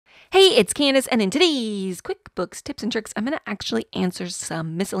Hey, it's Candus, and in today's QuickBooks tips and tricks, I'm going to actually answer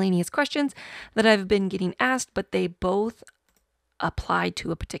some miscellaneous questions that I've been getting asked, but they both apply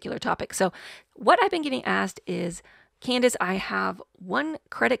to a particular topic. So what I've been getting asked is, Candus, I have one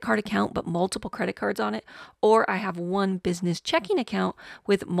credit card account but multiple credit cards on it, or I have one business checking account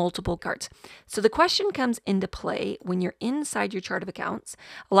with multiple cards. So the question comes into play when you're inside your chart of accounts.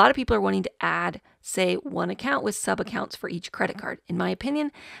 A lot of people are wanting to add, say, one account with sub-accounts for each credit card. In my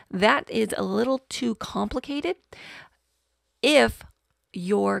opinion, that is a little too complicated. If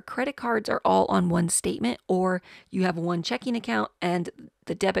your credit cards are all on one statement, or you have one checking account and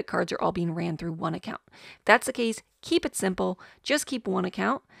the debit cards are all being ran through one account. If that's the case, keep it simple. Just keep one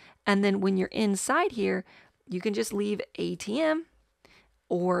account. And then when you're inside here, you can just leave ATM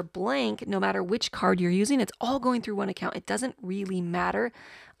or blank, no matter which card you're using. It's all going through one account. It doesn't really matter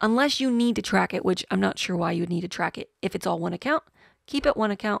unless you need to track it, which I'm not sure why you would need to track it. If it's all one account, keep it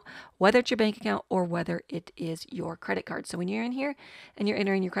one account, whether it's your bank account or whether it is your credit card. So when you're in here and you're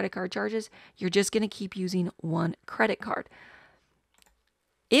entering your credit card charges, you're just going to keep using one credit card.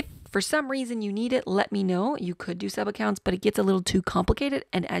 If for some reason you need it, let me know. You could do sub-accounts, but it gets a little too complicated.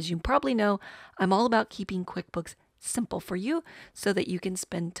 And as you probably know, I'm all about keeping QuickBooks simple for you so that you can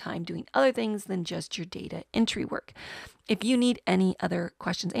spend time doing other things than just your data entry work. If you need any other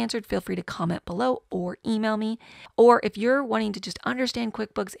questions answered, feel free to comment below or email me. Or if you're wanting to just understand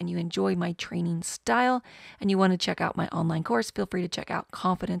QuickBooks and you enjoy my training style and you want to check out my online course, feel free to check out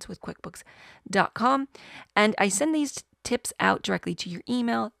confidencewithquickbooks.com. And I send these tips out directly to your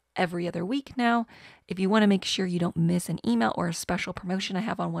email every other week now. If you want to make sure you don't miss an email or a special promotion I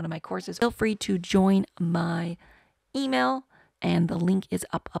have on one of my courses, feel free to join my email, and the link is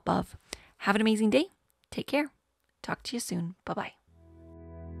up above. Have an amazing day. Take care. Talk to you soon. Bye-bye.